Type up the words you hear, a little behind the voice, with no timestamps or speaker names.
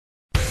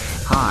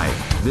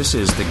This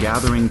is The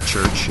Gathering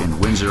Church in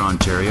Windsor,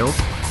 Ontario,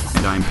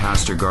 and I'm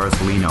Pastor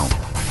Garth Leno.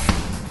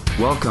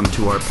 Welcome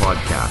to our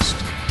podcast.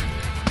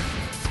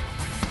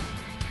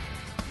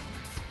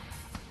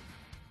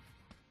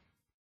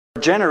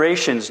 For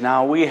generations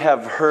now, we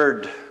have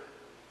heard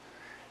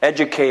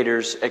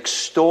educators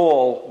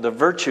extol the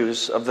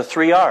virtues of the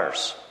 3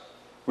 R's: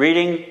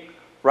 reading,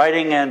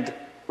 writing, and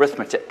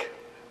arithmetic.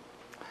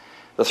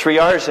 The 3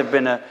 R's have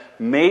been a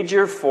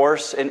major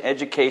force in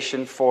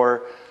education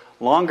for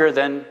longer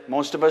than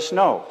most of us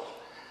know.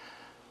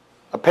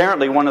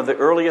 Apparently, one of the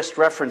earliest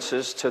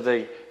references to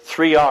the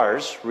 3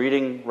 R's,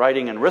 reading,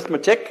 writing, and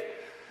arithmetic,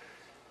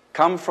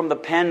 come from the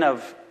pen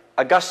of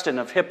Augustine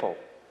of Hippo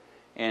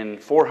in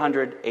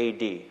 400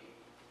 AD.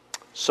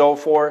 So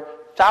for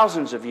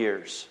thousands of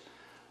years,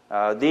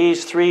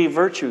 these 3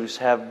 virtues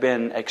have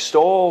been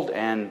extolled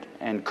and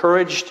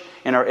encouraged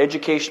in our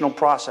educational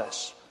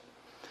process.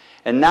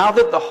 And now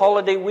that the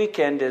holiday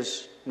weekend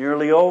is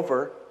nearly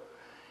over,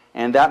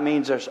 and that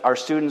means our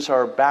students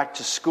are back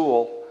to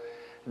school,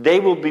 they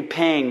will be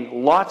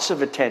paying lots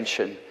of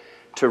attention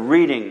to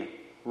reading,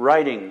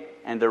 writing,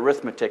 and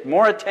arithmetic.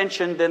 More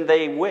attention than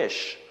they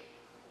wish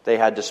they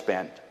had to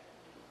spend.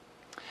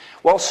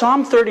 Well,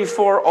 Psalm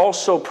 34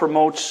 also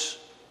promotes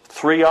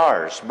 3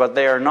 R's, but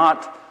they are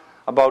not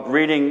about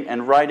reading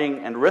and writing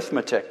and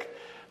arithmetic.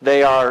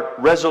 They are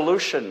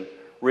resolution,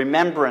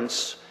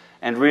 remembrance,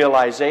 and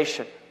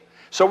realization.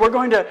 So we're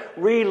going to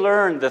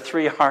relearn the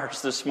 3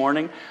 R's this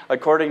morning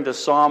according to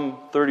Psalm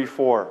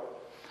 34.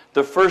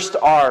 The first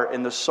R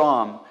in the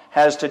psalm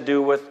has to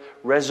do with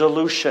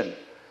resolution.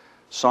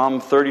 Psalm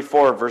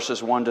 34,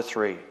 verses 1 to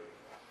 3.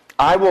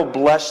 I will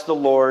bless the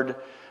Lord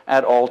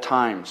at all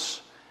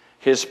times.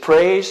 His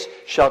praise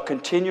shall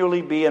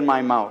continually be in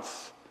my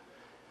mouth.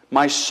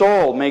 My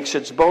soul makes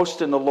its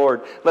boast in the Lord.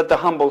 Let the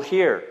humble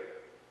hear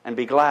and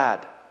be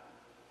glad.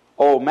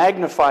 Oh,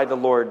 magnify the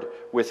Lord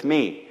with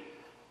me,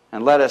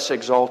 and let us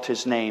exalt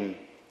His name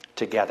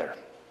together.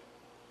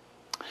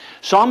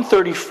 Psalm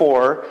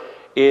 34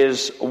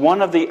 is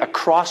one of the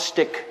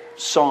acrostic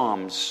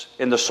psalms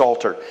in the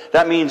Psalter.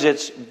 That means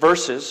it's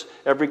verses.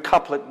 Every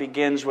couplet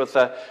begins with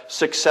a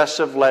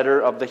successive letter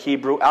of the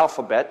Hebrew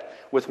alphabet,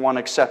 with one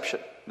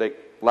exception. They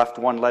left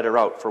one letter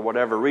out for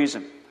whatever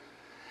reason.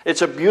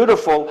 It's a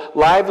beautiful,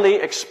 lively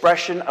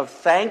expression of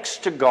thanks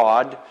to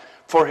God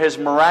for His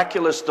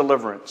miraculous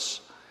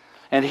deliverance.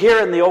 And here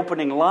in the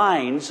opening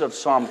lines of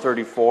Psalm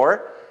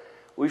 34,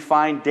 we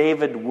find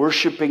David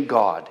worshiping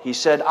God. He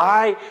said,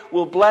 I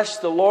will bless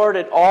the Lord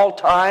at all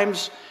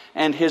times,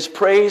 and His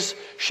praise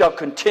shall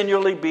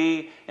continually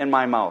be in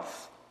my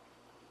mouth.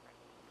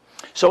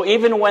 So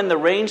even when the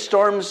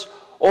rainstorms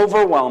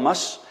overwhelm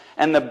us,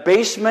 and the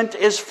basement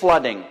is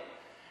flooding,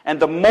 and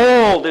the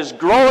mold is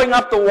growing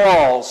up the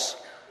walls,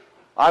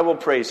 I will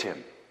praise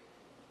Him.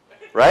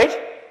 Right?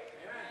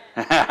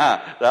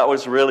 That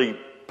was really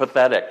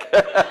pathetic.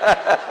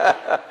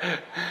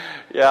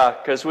 Yeah,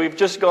 because we've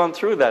just gone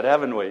through that,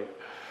 haven't we?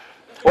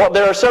 Well,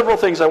 there are several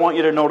things I want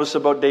you to notice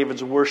about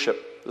David's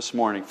worship this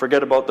morning.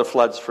 Forget about the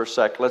floods for a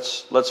sec.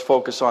 Let's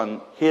focus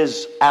on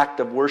his act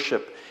of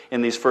worship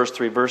in these first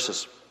 3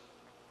 verses.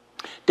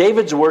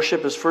 David's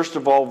worship is first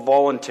of all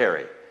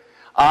voluntary.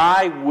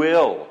 I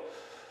will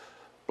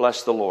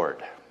bless the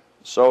Lord.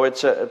 So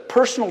it's a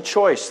personal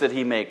choice that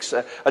he makes,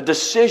 a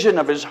decision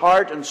of his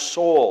heart and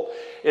soul.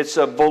 It's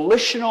a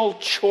volitional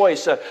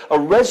choice, a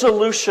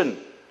resolution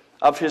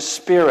of his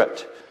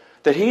spirit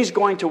that he's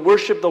going to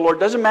worship the Lord.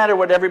 Doesn't matter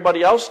what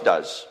everybody else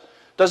does.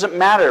 Doesn't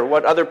matter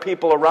what other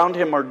people around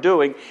him are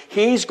doing.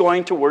 He's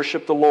going to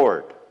worship the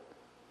Lord.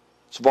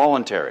 It's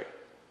voluntary.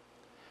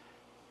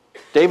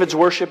 David's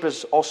worship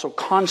is also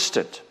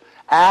constant,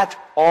 at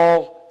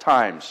all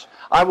times.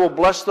 I will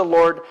bless the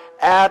Lord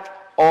at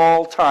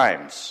all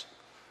times.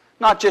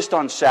 Not just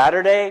on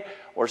Saturday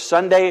or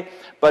Sunday,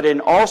 but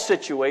in all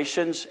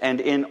situations and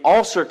in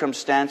all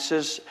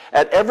circumstances,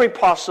 at every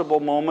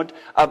possible moment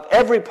of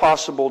every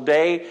possible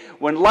day,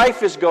 when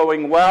life is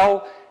going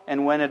well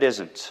and when it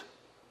isn't.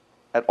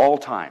 At all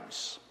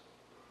times.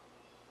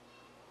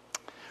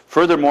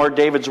 Furthermore,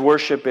 David's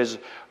worship is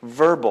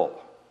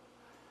verbal.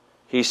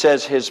 He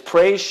says, His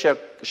praise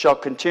shall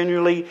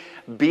continually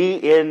be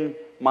in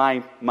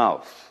my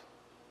mouth.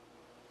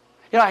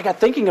 You know, I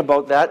got thinking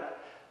about that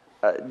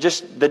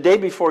just the day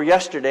before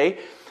yesterday,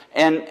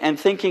 and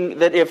thinking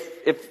that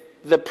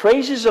if the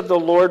praises of the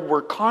Lord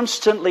were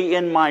constantly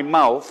in my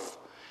mouth,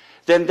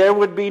 then there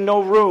would be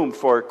no room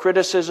for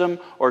criticism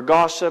or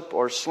gossip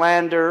or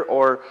slander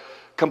or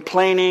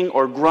complaining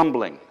or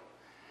grumbling.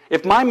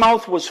 If my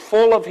mouth was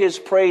full of His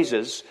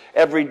praises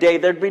every day,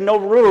 there'd be no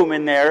room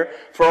in there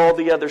for all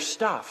the other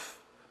stuff.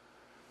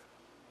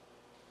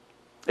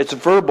 It's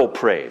verbal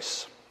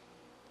praise.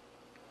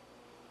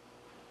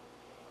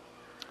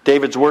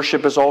 David's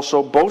worship is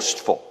also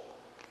boastful.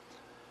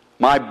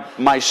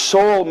 My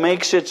soul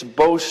makes its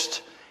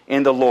boast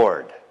in the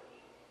Lord.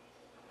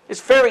 It's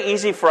very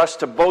easy for us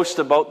to boast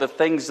about the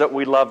things that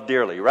we love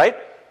dearly, right?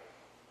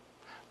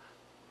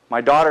 My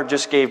daughter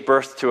just gave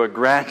birth to a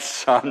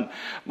grandson,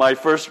 my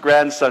first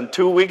grandson,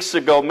 2 weeks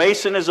ago.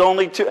 Mason is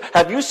only 2.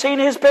 Have you seen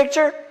his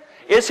picture?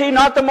 Is he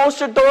not the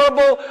most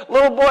adorable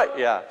little boy?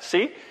 Yeah,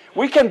 see?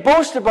 We can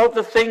boast about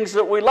the things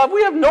that we love.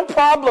 We have no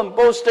problem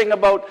boasting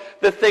about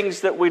the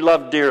things that we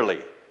love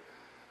dearly.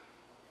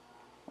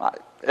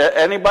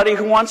 Anybody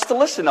who wants to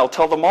listen, I'll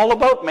tell them all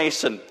about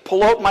Mason.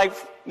 Pull out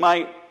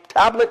my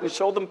tablet and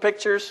show them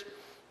pictures.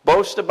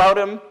 Boast about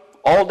him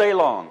all day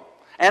long.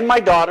 And my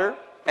daughter,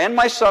 and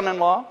my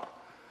son-in-law.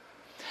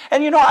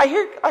 And I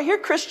hear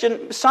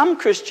some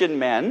Christian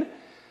men,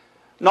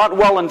 not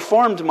well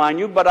informed, mind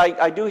you, but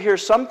I do hear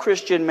some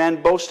Christian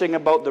men boasting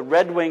about the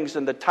Red Wings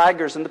and the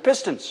Tigers and the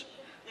Pistons.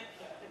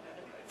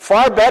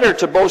 Far better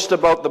to boast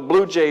about the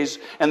Blue Jays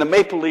and the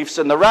Maple Leafs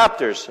and the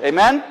Raptors.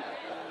 Amen?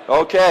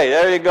 Okay,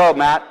 there you go,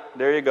 Matt.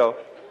 There you go.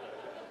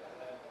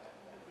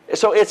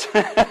 So it's...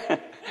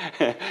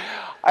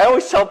 I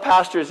always tell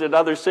pastors in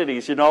other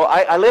cities,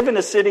 I live in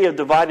a city of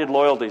divided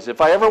loyalties.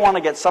 If I ever want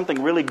to get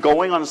something really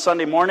going on a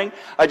Sunday morning,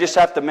 I just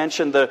have to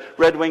mention the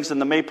Red Wings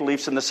and the Maple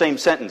Leafs in the same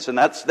sentence, and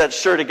that's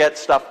sure to get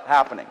stuff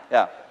happening.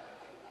 Yeah.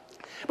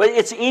 But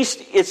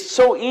it's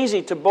so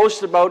easy to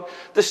boast about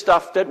the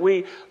stuff that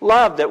we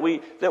love, that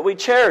we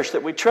cherish,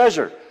 that we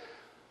treasure.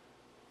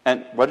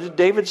 And what did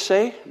David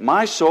say?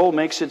 My soul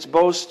makes its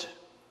boast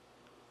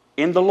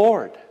in the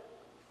Lord.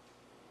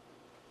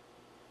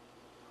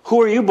 Who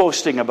are you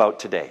boasting about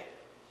today?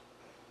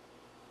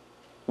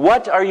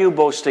 What are you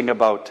boasting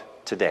about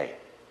today?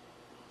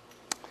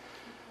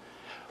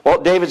 Well,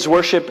 David's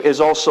worship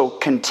is also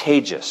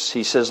contagious.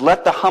 He says,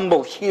 let the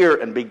humble hear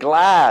and be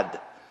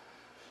glad.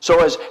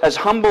 So as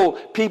humble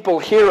people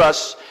hear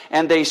us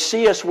and they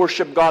see us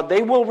worship God,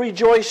 they will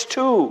rejoice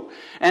too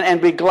and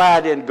be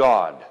glad in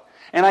God.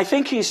 And I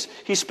think he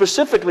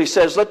specifically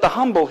says, let the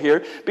humble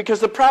hear, because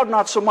the proud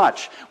not so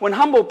much. When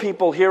humble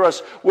people hear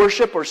us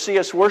worship or see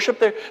us worship,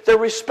 they're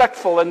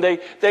respectful and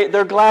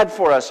they're glad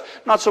for us.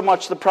 Not so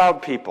much the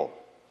proud people.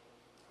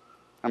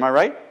 Am I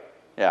right?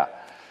 Yeah.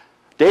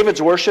 David's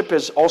worship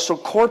is also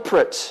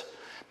corporate.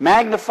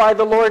 Magnify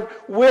the Lord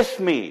with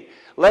me.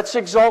 Let's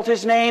exalt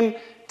His name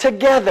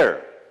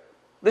together.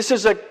 This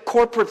is a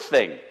corporate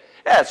thing.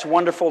 Yeah, it's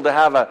wonderful to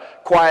have a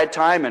quiet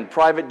time and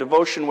private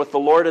devotion with the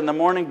Lord in the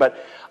morning, but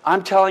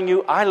I'm telling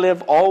you, I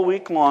live all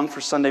week long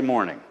for Sunday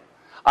morning.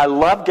 I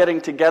love getting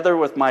together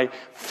with my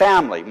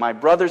family, my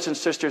brothers and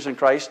sisters in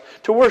Christ,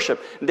 to worship.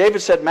 And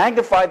David said,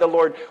 magnify the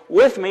Lord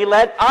with me,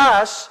 let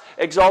us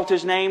exalt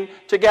His name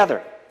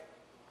together.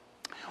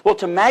 Well,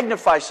 to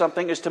magnify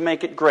something is to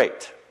make it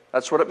great.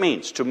 That's what it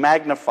means. To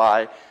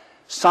magnify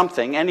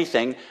something,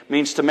 anything,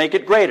 means to make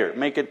it greater,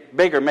 make it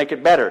bigger, make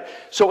it better.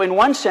 So in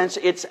one sense,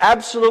 it's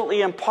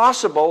absolutely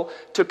impossible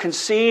to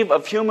conceive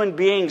of human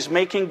beings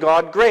making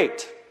God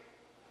great.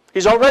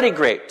 He's already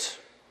great.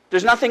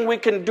 There's nothing we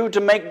can do to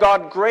make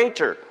God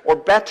greater or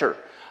better.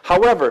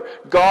 However,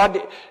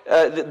 God,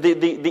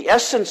 the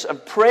essence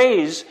of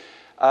praise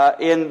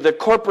in the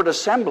corporate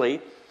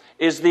assembly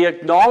is the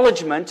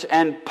acknowledgement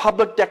and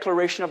public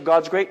declaration of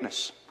God's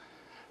greatness.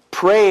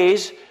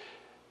 Praise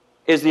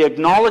is the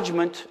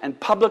acknowledgement and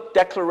public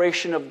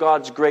declaration of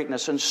God's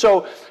greatness. And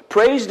so,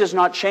 praise does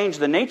not change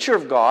the nature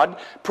of God.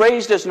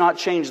 Praise does not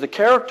change the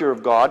character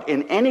of God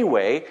in any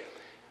way.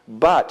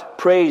 But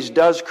praise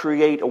does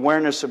create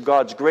awareness of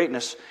God's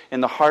greatness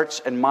in the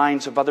hearts and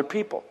minds of other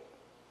people.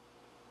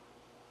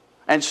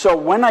 And so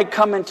when I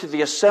come into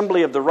the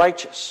assembly of the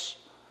righteous,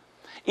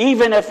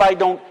 even if I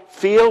don't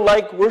feel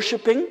like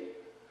worshiping,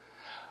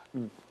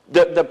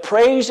 the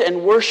praise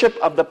and worship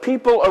of the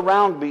people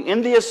around me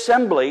in the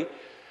assembly,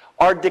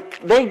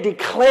 they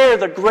declare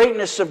the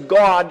greatness of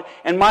God,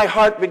 and my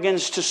heart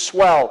begins to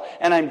swell,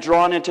 and I'm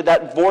drawn into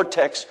that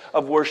vortex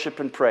of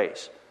worship and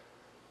praise.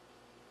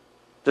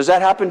 Does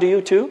that happen to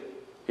you too?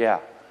 Yeah.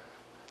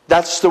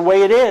 That's the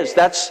way it is.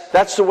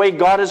 That's the way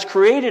God has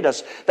created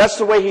us. That's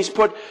the way He's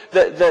put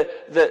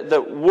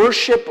the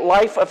worship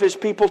life of His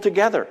people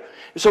together.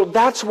 So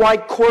that's why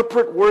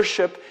corporate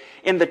worship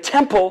in the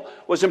temple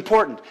was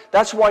important.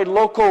 That's why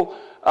local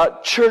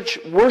church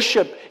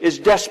worship is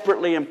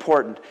desperately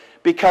important.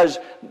 Because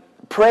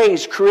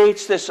praise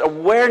creates this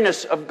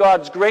awareness of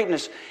God's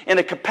greatness in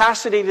a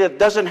capacity that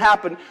doesn't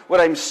happen when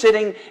I'm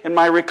sitting in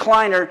my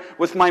recliner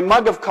with my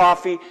mug of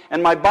coffee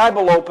and my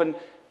Bible open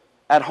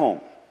at home.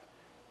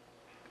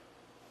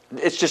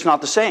 It's just not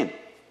the same.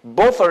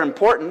 Both are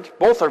important,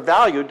 both are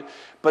valued,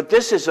 but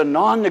this is a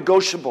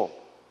non-negotiable.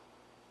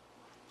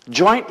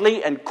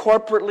 Jointly and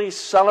corporately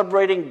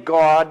celebrating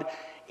God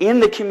in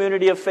the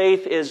community of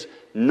faith is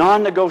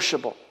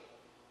non-negotiable.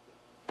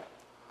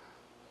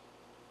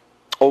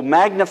 Oh,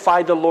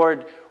 magnify the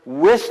Lord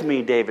with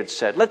me, David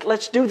said.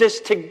 Let's do this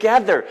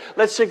together.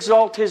 Let's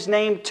exalt His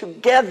name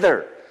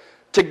together.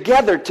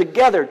 Together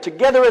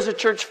as a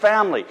church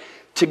family.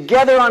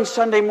 Together on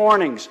Sunday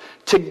mornings.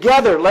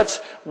 Together, let's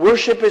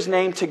worship His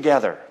name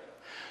together.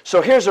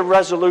 So here's a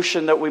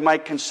resolution that we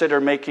might consider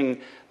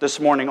making this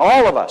morning.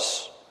 All of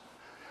us.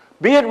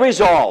 Be it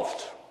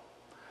resolved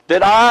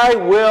that I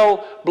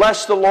will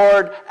bless the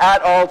Lord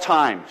at all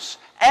times.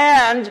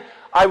 And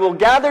I will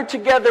gather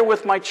together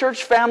with my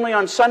church family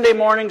on Sunday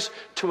mornings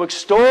to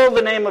extol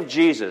the name of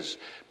Jesus.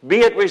 Be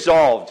it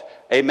resolved.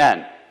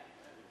 Amen.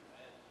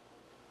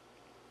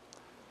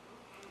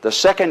 The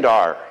second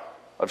R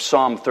of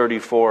Psalm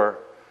 34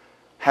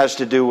 has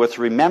to do with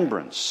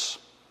remembrance.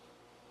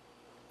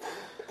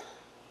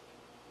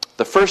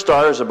 The first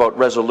R is about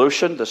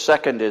resolution. The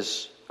second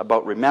is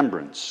about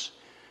remembrance.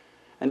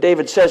 And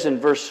David says in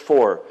verse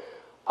 4,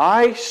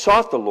 I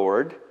sought the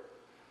Lord,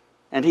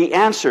 and he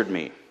answered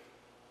me,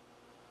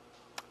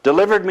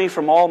 delivered me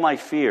from all my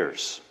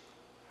fears.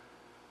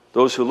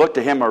 Those who look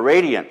to him are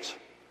radiant.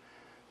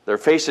 Their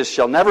faces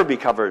shall never be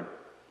covered,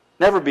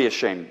 never be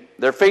ashamed.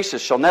 Their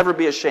faces shall never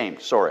be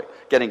ashamed. Sorry,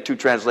 getting two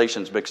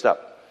translations mixed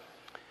up.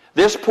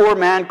 This poor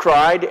man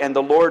cried, and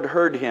the Lord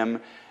heard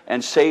him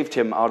and saved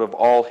him out of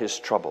all his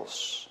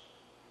troubles.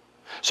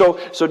 So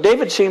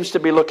David seems to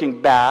be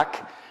looking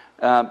back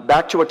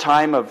to a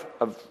time of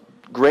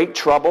great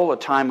trouble, a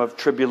time of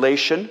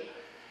tribulation.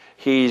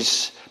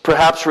 He's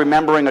perhaps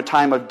remembering a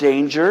time of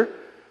danger,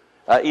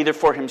 either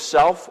for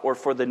himself or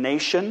for the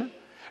nation.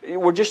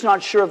 We're just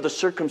not sure of the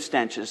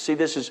circumstances. See,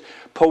 this is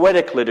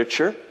poetic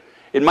literature.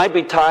 It might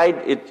be tied,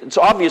 it's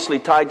obviously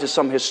tied to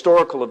some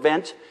historical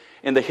event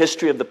in the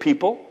history of the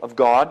people of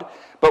God,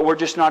 but we're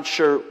just not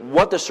sure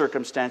what the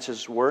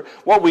circumstances were.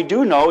 What we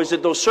do know is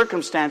that those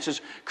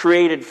circumstances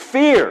created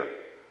fear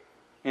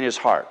in his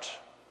heart.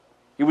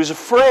 He was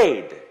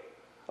afraid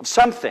of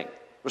something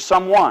or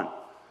someone.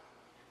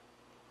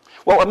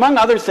 Well, among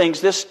other things,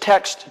 this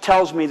text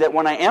tells me that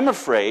when I am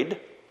afraid,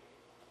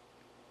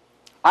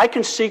 I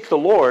can seek the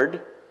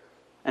Lord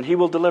and he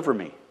will deliver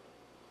me.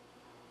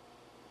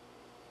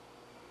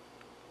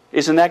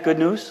 Isn't that good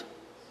news?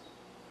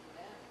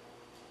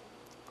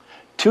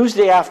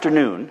 Tuesday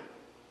afternoon,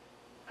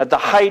 at the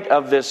height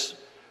of this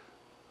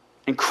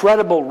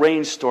incredible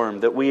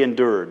rainstorm that we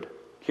endured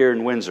here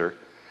in Windsor,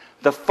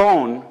 the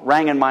phone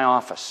rang in my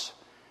office.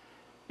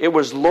 It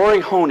was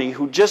Lori Honey,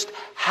 who just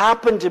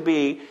happened to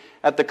be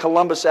at the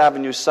Columbus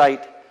Avenue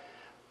site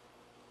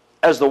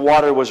as the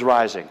water was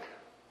rising.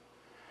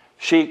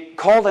 She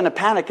called in a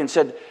panic and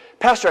said,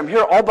 Pastor, I'm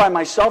here all by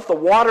myself. The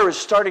water is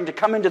starting to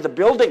come into the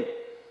building.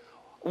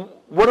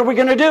 What are we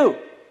going to do?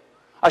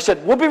 I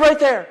said, we'll be right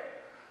there.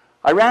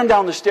 I ran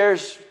down the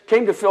stairs,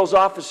 came to Phil's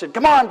office, said,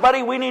 come on,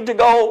 buddy, we need to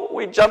go.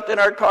 We jumped in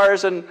our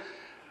cars and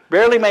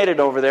barely made it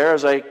over there.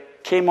 As I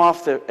came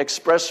off the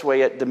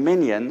expressway at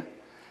Dominion,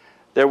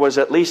 there was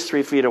at least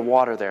 3 feet of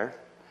water there.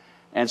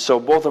 And so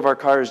both of our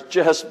cars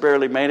just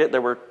barely made it.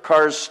 There were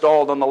cars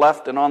stalled on the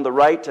left and on the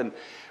right, and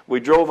we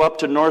drove up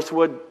to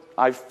Northwood.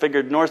 I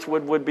figured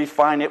Northwood would be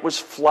fine. It was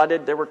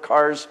flooded. There were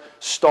cars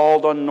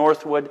stalled on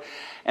Northwood.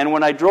 And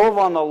when I drove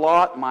on the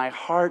lot, my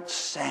heart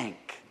sank.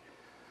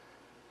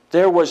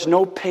 There was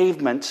no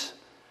pavement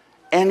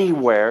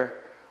anywhere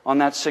on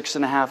that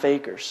 6.5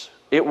 acres.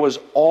 It was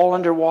all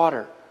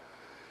underwater.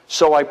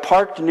 So I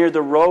parked near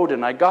the road,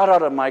 and I got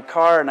out of my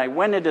car, and I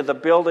went into the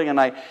building,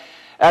 and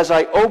as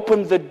I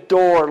opened the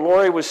door,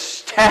 Lori was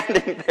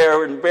standing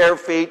there in bare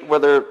feet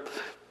with her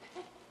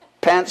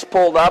pants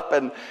pulled up,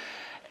 and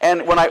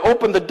when I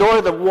opened the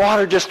door, the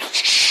water just...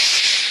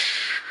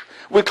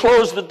 We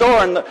closed the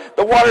door, and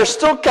the water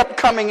still kept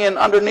coming in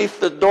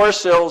underneath the door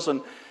sills,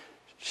 and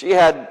she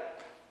had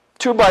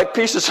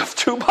pieces of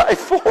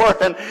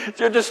 2x4, and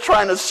you're just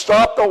trying to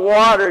stop the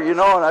water, and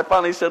I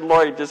finally said,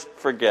 Lori, just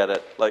forget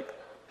it.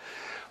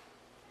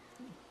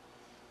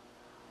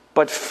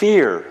 But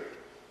fear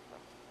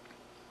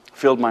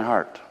filled my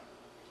heart.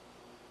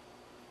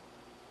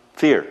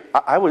 Fear.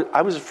 I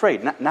was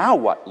afraid. Now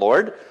what,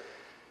 Lord?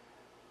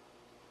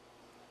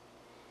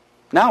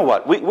 Now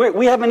what?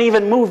 We haven't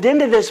even moved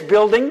into this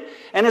building,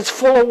 and it's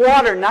full of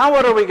water. Now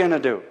what are we going to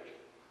do?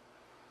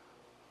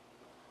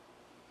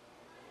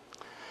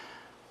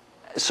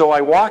 So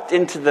I walked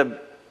into the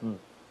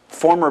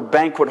former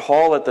banquet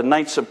hall at the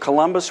Knights of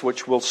Columbus,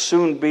 which will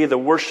soon be the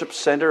worship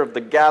center of the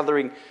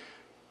Gathering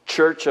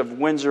Church of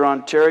Windsor,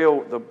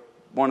 Ontario,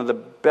 one of the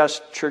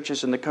best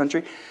churches in the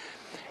country.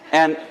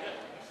 And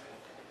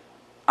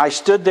I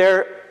stood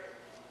there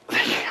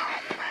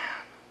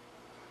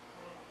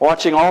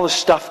watching all the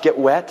stuff get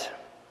wet.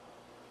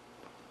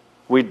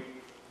 We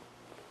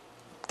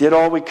did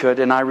all we could,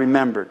 and I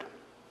remembered.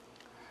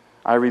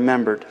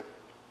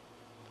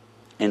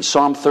 In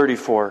Psalm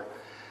 34,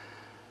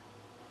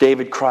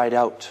 David cried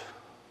out.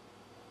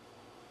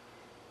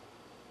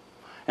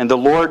 And the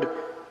Lord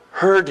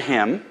heard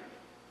him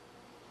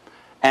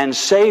and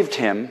saved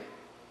him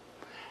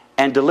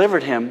and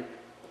delivered him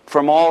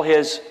from all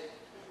his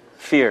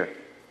fear.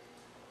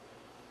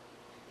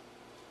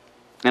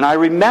 And I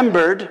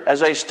remembered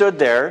as I stood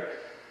there,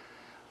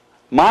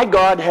 my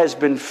God has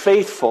been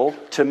faithful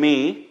to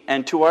me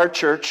and to our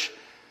church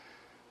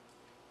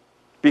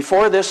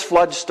before this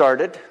flood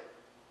started.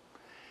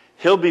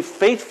 He'll be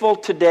faithful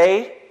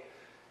today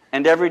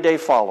and every day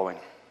following.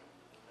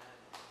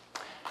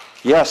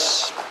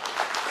 Yes.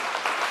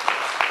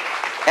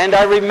 And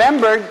I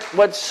remembered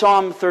what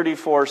Psalm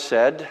 34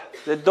 said,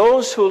 that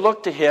those who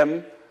look to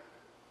him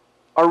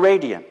are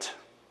radiant.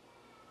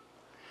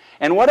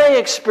 And what I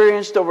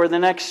experienced over the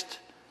next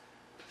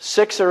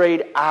 6 or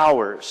 8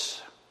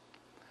 hours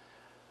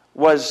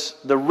was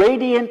the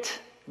radiant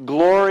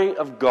glory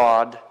of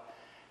God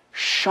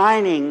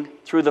shining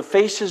through the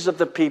faces of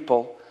the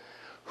people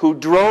who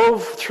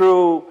drove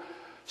through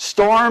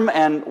storm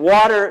and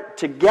water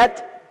to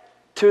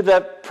get to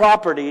the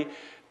property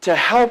to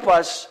help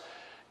us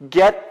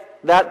get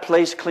that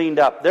place cleaned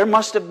up. There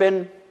must have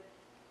been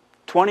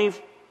 20,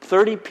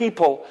 30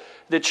 people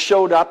that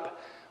showed up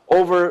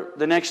over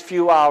the next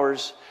few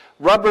hours.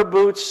 Rubber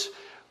boots,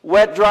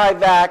 wet dry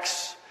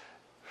vacs,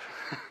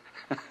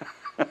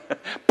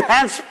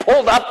 pants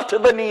pulled up to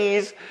the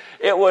knees.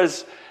 It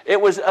was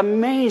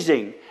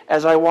amazing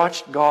as I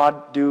watched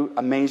God do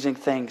amazing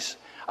things.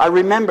 I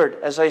remembered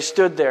as I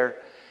stood there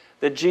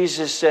that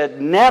Jesus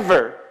said,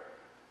 "Never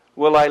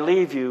will I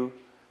leave you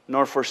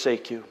nor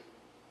forsake you."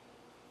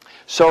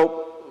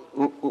 So,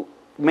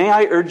 may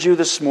I urge you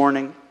this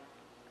morning,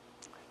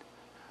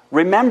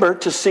 remember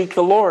to seek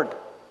the Lord.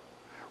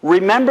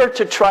 Remember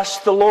to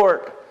trust the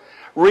Lord.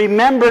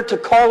 Remember to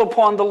call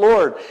upon the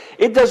Lord.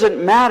 It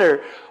doesn't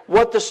matter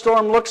what the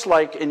storm looks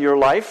like in your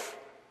life.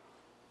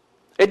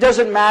 It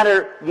doesn't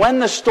matter when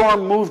the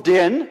storm moved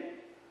in.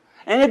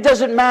 And it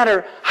doesn't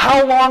matter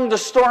how long the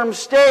storm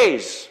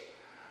stays.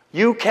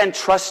 You can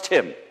trust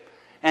Him.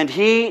 And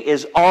He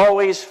is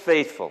always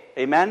faithful.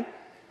 Amen?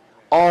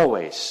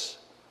 Always.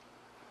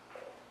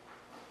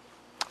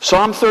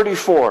 Psalm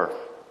 34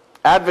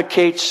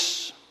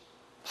 advocates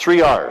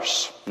 3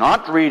 R's.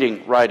 Not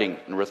reading, writing,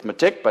 and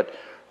arithmetic, but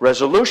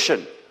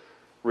resolution,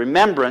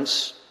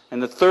 remembrance,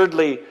 and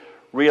thirdly,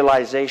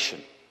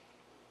 realization.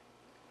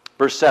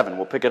 Verse 7,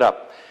 we'll pick it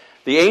up.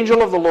 The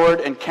angel of the Lord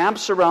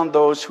encamps around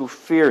those who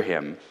fear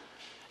Him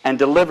and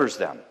delivers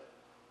them.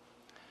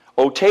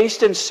 O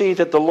taste and see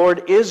that the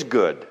Lord is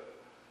good.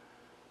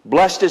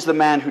 Blessed is the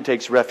man who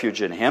takes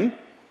refuge in Him.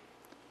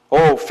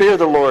 Oh, fear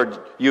the Lord,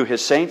 you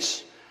His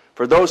saints,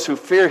 for those who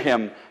fear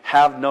Him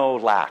have no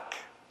lack.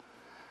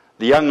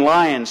 The young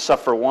lions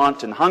suffer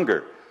want and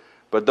hunger,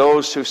 but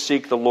those who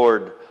seek the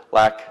Lord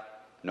lack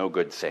no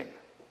good thing.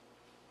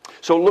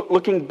 So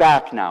looking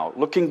back now,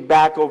 looking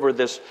back over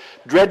this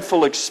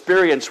dreadful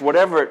experience,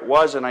 whatever it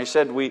was, and I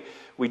said we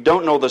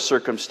don't know the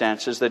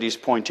circumstances that he's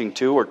pointing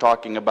to or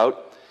talking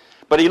about,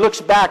 but he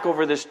looks back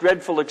over this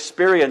dreadful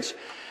experience,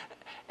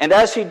 and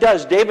as he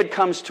does, David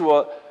comes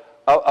to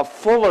a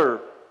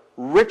fuller,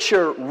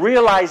 richer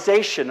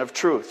realization of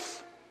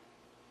truth.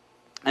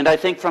 And I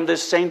think from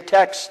this same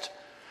text,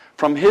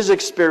 from his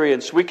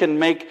experience, we can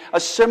make a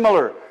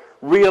similar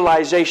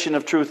realization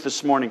of truth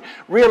this morning.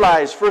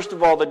 Realize, first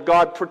of all, that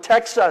God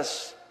protects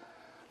us.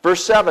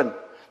 Verse 7,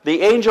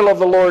 the angel of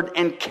the Lord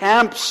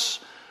encamps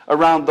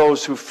around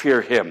those who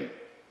fear Him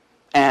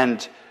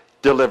and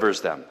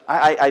delivers them.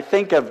 I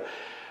think of,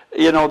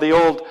 the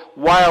old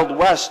Wild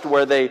West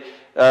where they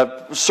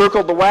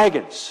circled the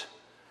wagons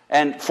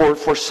and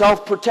for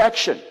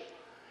self-protection.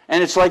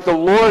 And it's like the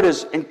Lord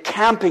is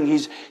encamping.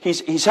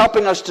 He's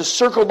helping us to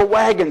circle the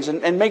wagons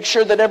and make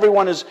sure that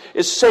everyone is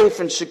safe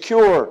and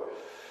secure.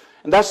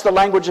 And that's the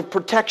language of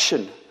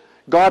protection.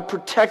 God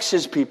protects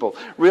His people.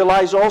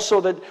 Realize also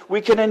that we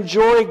can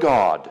enjoy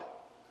God.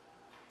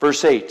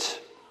 Verse 8.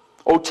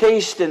 O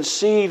taste and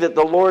see that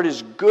the Lord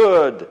is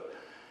good.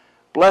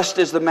 Blessed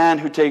is the man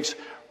who takes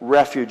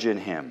refuge in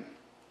Him.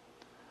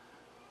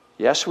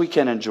 Yes, we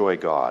can enjoy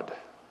God.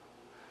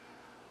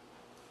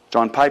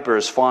 John Piper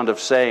is fond of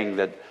saying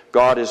that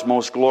God is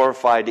most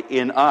glorified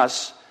in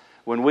us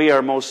when we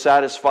are most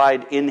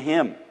satisfied in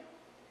Him.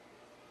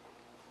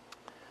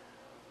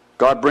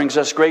 God brings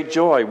us great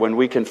joy when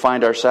we can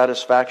find our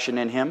satisfaction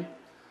in Him.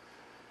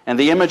 And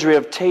the imagery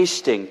of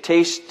tasting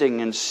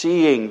and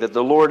seeing that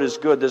the Lord is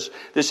good,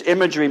 this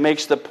imagery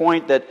makes the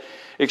point that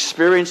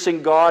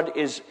experiencing God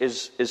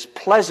is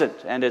pleasant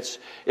and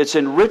it's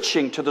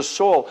enriching to the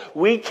soul.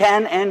 We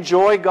can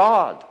enjoy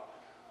God.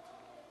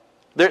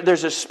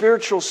 There's a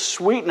spiritual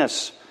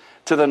sweetness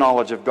to the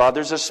knowledge of God.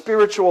 There's a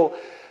spiritual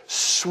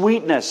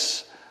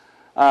sweetness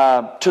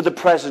to the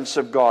presence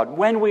of God.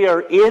 When we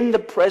are in the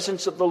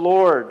presence of the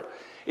Lord,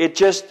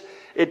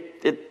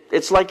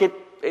 it's like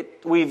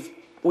we've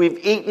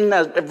eaten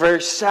a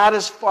very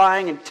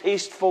satisfying and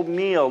tasteful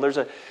meal. There's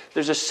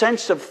a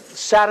sense of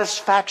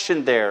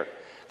satisfaction there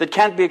that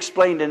can't be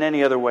explained in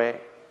any other way.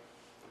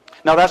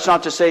 Now, that's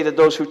not to say that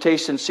those who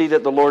taste and see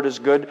that the Lord is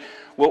good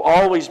will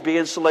always be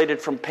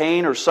insulated from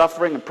pain or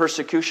suffering and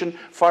persecution.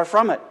 Far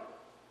from it.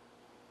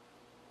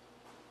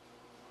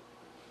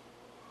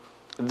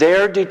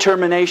 Their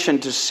determination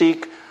to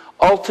seek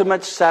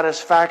ultimate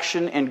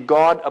satisfaction in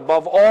God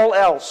above all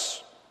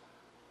else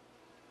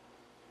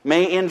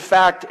may in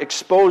fact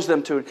expose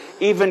them to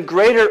even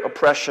greater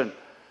oppression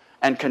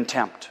and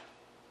contempt.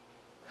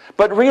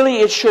 But really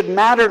it should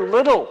matter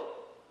little,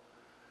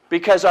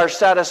 because our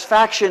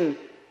satisfaction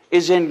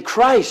is in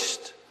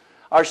Christ.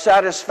 Our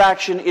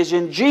satisfaction is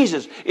in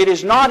Jesus. It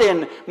is not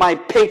in my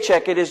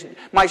paycheck.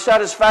 My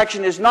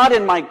satisfaction is not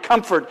in my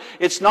comfort.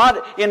 It's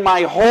not in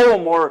my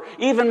home or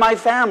even my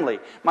family.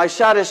 My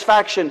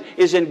satisfaction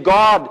is in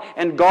God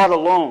and God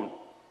alone.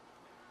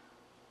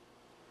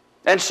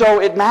 And so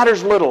it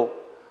matters little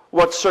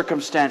what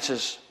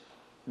circumstances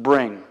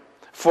bring.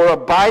 For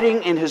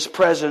abiding in His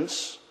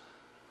presence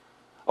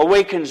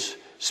awakens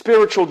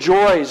spiritual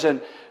joys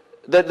and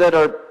that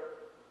are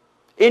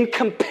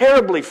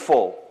incomparably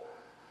full,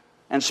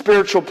 and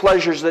spiritual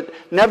pleasures that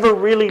never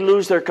really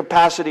lose their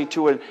capacity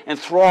to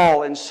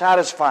enthrall and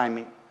satisfy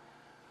me.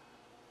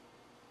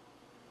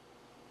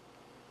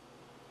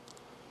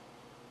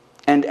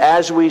 And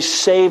as we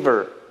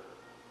savor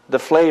the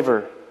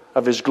flavor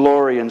of His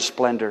glory and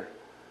splendor,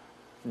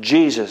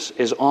 Jesus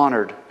is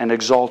honored and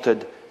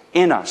exalted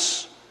in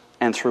us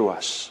and through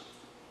us.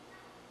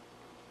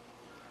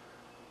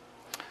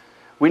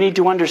 We need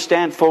to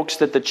understand, folks,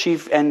 that the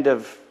chief end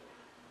of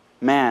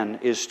man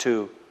is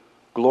to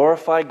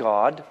glorify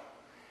God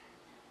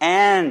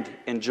and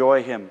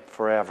enjoy Him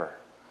forever.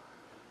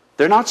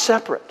 They're not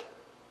separate.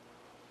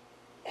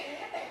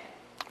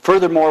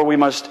 Furthermore, we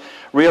must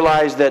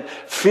realize that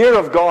fear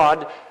of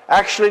God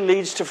actually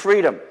leads to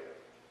freedom.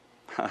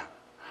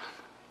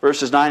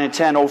 Verses 9 and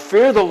 10, "O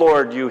fear the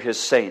Lord, you His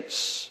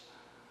saints.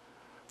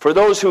 For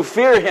those who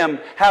fear Him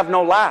have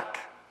no lack.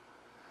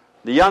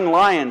 The young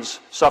lions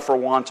suffer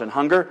want and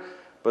hunger,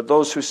 but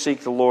those who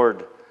seek the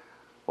Lord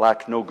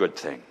lack no good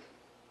thing."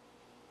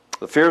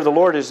 The fear of the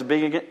Lord is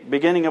the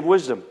beginning of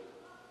wisdom,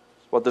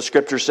 what the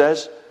Scripture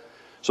says.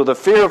 So the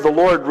fear of the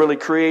Lord really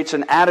creates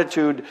an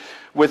attitude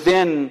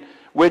within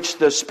which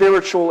the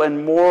spiritual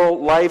and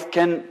moral life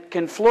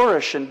can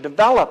flourish and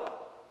develop.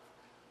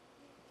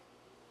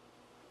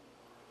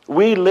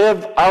 We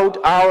live out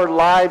our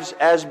lives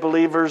as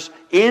believers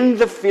in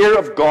the fear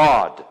of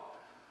God.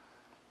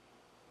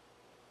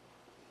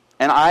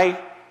 And I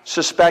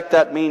suspect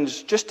that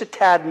means just a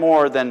tad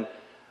more than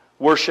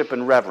worship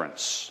and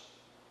reverence.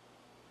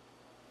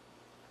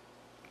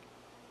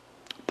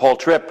 Paul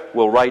Tripp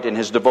will write in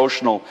his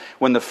devotional,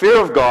 "When the fear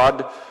of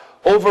God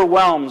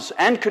overwhelms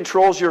and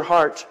controls your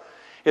heart,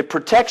 it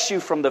protects you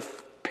from the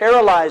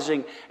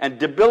paralyzing and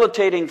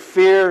debilitating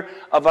fear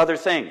of other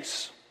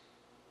things."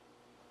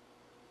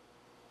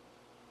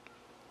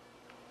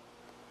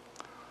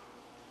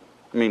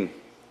 I mean,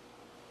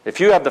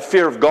 if you have the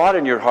fear of God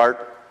in your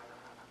heart,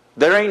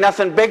 there ain't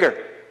nothing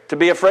bigger to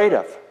be afraid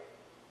of.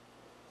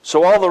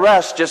 So all the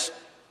rest, just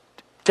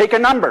take a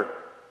number.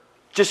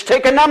 Just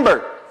take a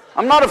number.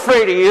 I'm not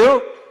afraid of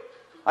you.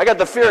 I got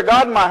the fear of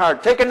God in my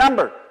heart. Take a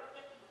number.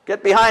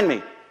 Get behind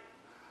me.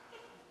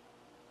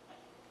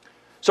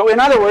 So in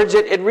other words,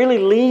 it really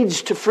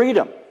leads to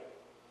freedom.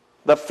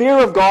 The fear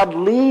of God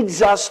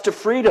leads us to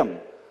freedom.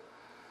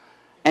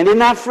 And in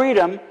that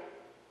freedom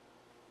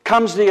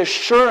comes the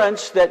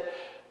assurance that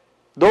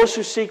those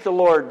who seek the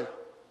Lord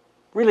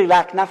really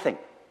lack nothing.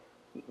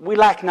 We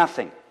lack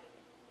nothing.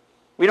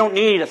 We don't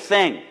need a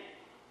thing.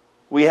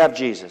 We have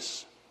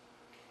Jesus.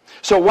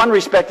 So one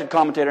respected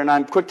commentator, and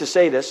I'm quick to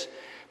say this,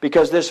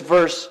 because this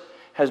verse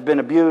has been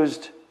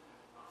abused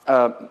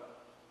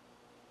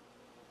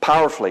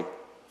powerfully.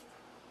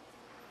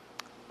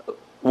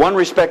 One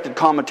respected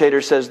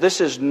commentator says, this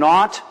is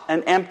not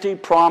an empty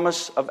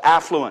promise of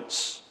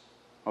affluence.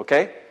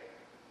 Okay?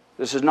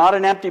 This is not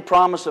an empty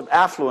promise of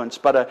affluence,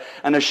 but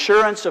an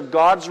assurance of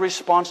God's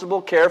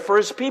responsible care for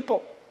His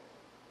people.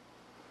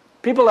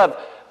 People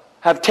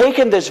have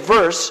taken this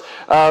verse,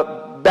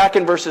 back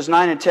in verses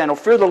 9 and 10, "O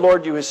fear the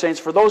Lord, you His saints,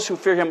 for those who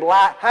fear Him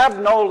have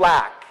no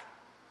lack."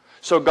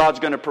 So God's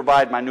going to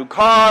provide my new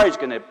car, He's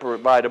going to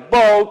provide a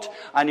boat,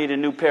 I need a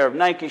new pair of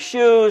Nike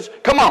shoes.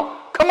 Come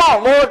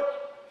on, Lord.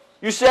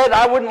 You said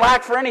I wouldn't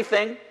lack for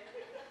anything.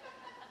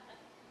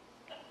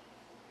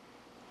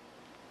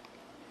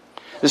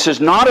 This is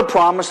not a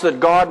promise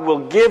that God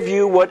will give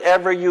you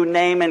whatever you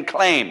name and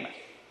claim.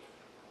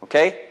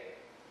 Okay?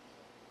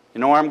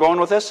 You know where I'm going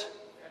with this?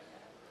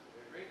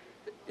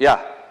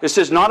 Yeah. This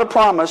is not a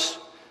promise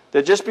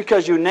that just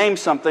because you name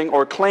something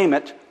or claim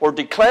it or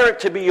declare it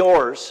to be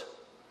yours,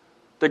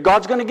 that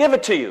God's going to give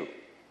it to you.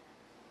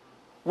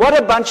 What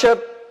a bunch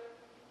of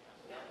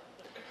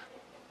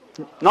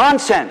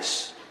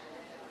nonsense.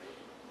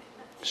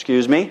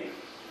 Excuse me.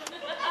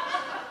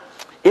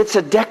 It's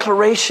a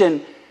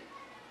declaration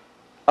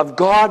of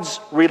God's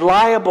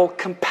reliable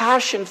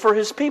compassion for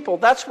His people.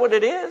 That's what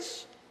it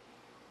is.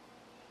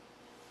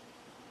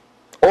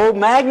 "Oh,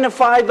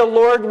 magnify the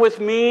Lord with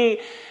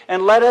me,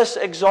 and let us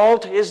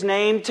exalt His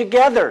name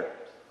together."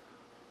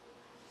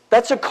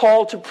 That's a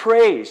call to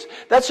praise.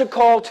 That's a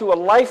call to a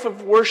life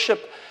of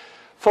worship,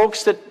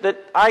 folks, that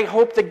I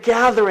hope the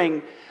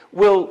gathering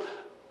will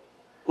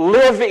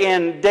live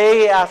in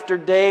day after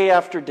day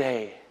after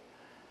day.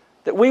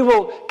 That we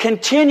will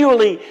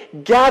continually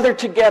gather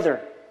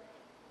together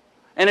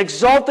and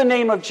exalt the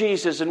name of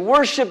Jesus and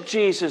worship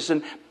Jesus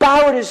and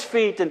bow at His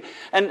feet and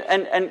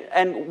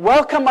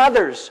welcome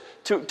others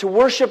to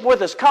worship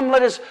with us. Come,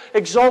 let us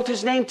exalt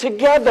His name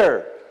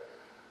together.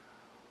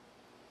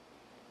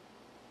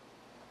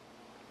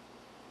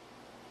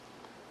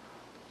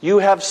 You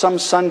have some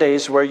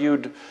Sundays where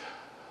you'd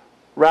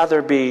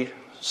rather be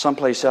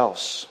someplace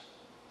else.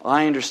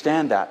 I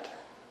understand that.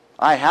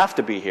 I have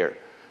to be here.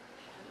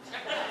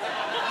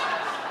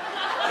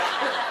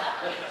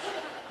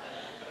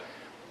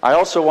 I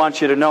also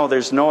want you to know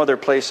there's no other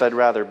place I'd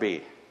rather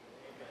be.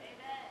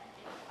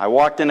 I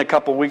walked in a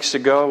couple weeks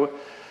ago.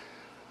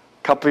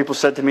 A couple people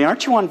said to me,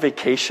 "Aren't you on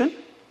vacation?"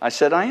 I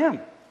said, "I am.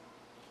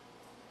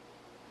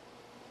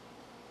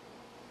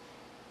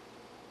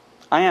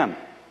 I am.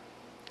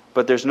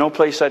 But there's no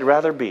place I'd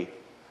rather be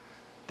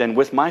than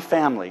with my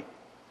family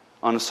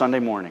on a Sunday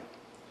morning.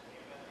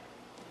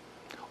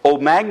 Oh,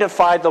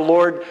 magnify the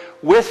Lord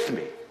with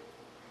me.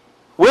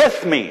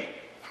 With me.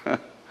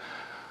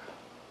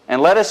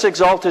 And let us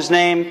exalt His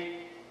name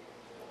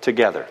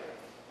together."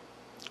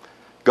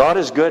 God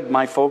is good,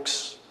 my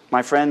folks,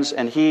 my friends,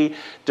 and He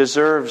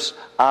deserves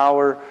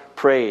our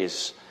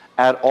praise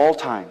at all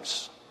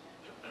times,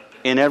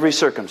 in every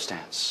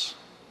circumstance.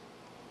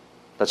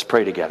 Let's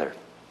pray together.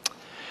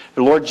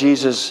 Lord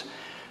Jesus,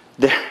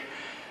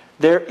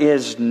 there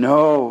is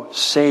no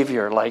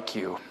Savior like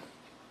You.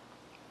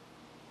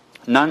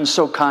 None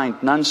so kind,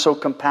 none so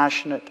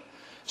compassionate,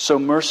 so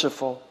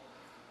merciful.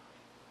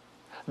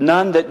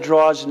 None that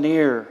draws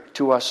near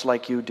to us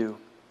like You do.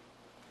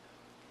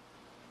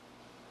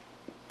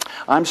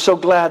 I'm so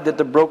glad that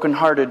the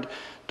brokenhearted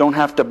don't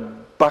have to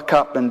buck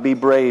up and be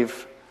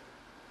brave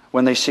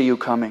when they see You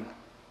coming.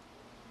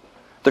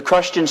 The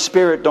crushed in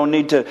spirit don't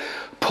need to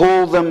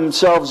pull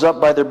themselves up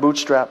by their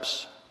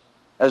bootstraps,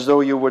 as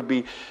though You would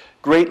be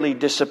greatly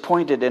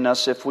disappointed in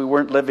us if we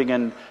weren't living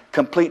in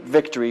complete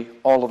victory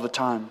all of the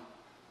time.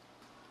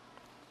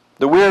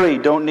 The weary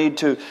don't need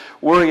to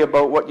worry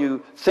about what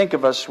You think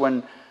of us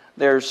when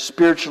they're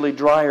spiritually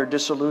dry or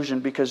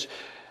disillusioned, because,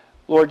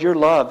 Lord, Your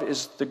love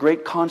is the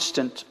great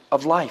constant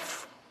of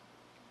life.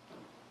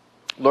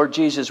 Lord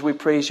Jesus, we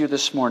praise You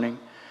this morning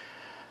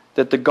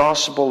that the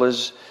gospel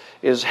is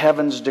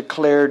heaven's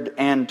declared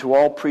end to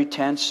all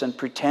pretense and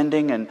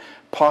pretending and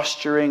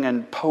posturing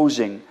and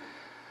posing.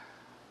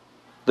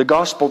 The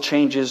gospel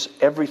changes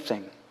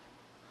everything.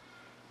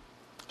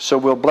 So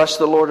we'll bless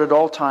the Lord at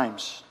all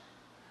times.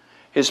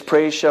 His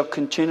praise shall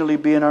continually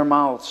be in our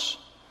mouths.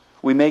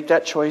 We make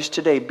that choice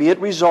today. Be it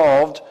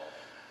resolved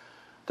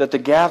that the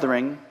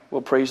gathering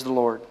will praise the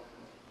Lord.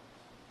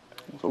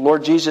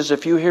 Lord Jesus,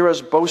 if You hear us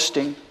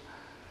boasting,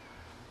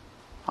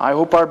 I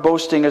hope our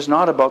boasting is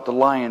not about the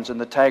Lions and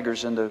the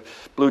Tigers and the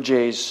Blue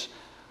Jays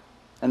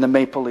and the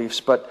Maple Leafs,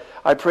 but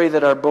I pray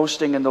that our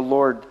boasting in the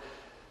Lord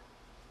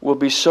will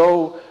be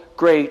so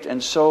great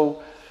and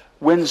so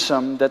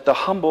winsome that the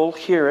humble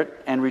hear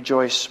it and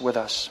rejoice with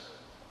us.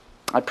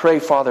 I pray,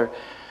 Father,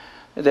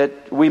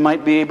 that we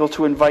might be able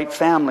to invite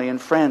family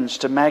and friends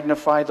to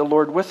magnify the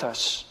Lord with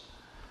us,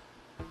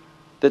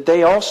 that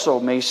they also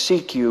may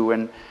seek You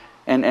and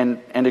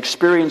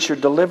experience Your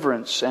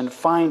deliverance and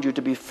find You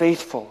to be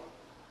faithful.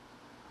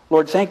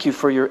 Lord, thank You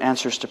for Your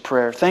answers to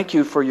prayer. Thank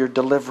You for Your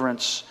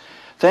deliverance.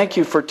 Thank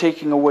You for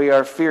taking away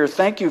our fear.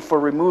 Thank You for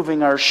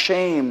removing our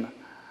shame.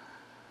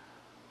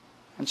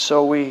 And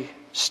so we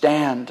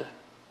stand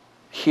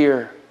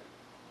here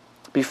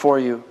before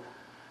You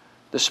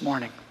this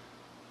morning.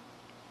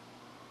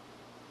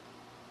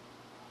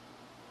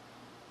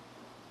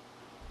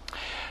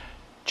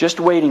 Just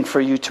waiting for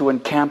You to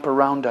encamp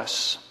around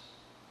us,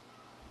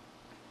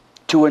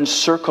 to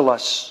encircle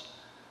us,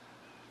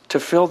 to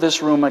fill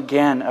this room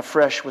again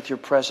afresh with Your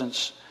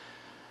presence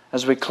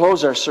as we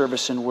close our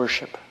service in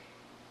worship,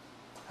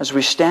 as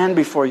we stand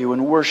before You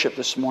in worship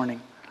this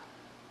morning,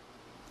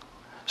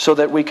 so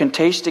that we can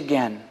taste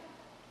again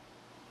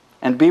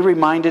and be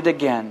reminded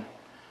again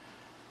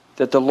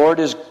that the Lord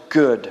is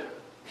good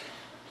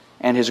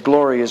and His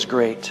glory is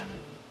great.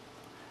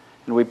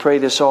 And we pray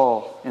this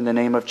all in the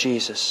name of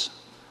Jesus,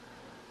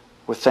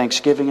 with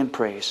thanksgiving and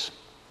praise.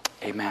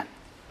 Amen.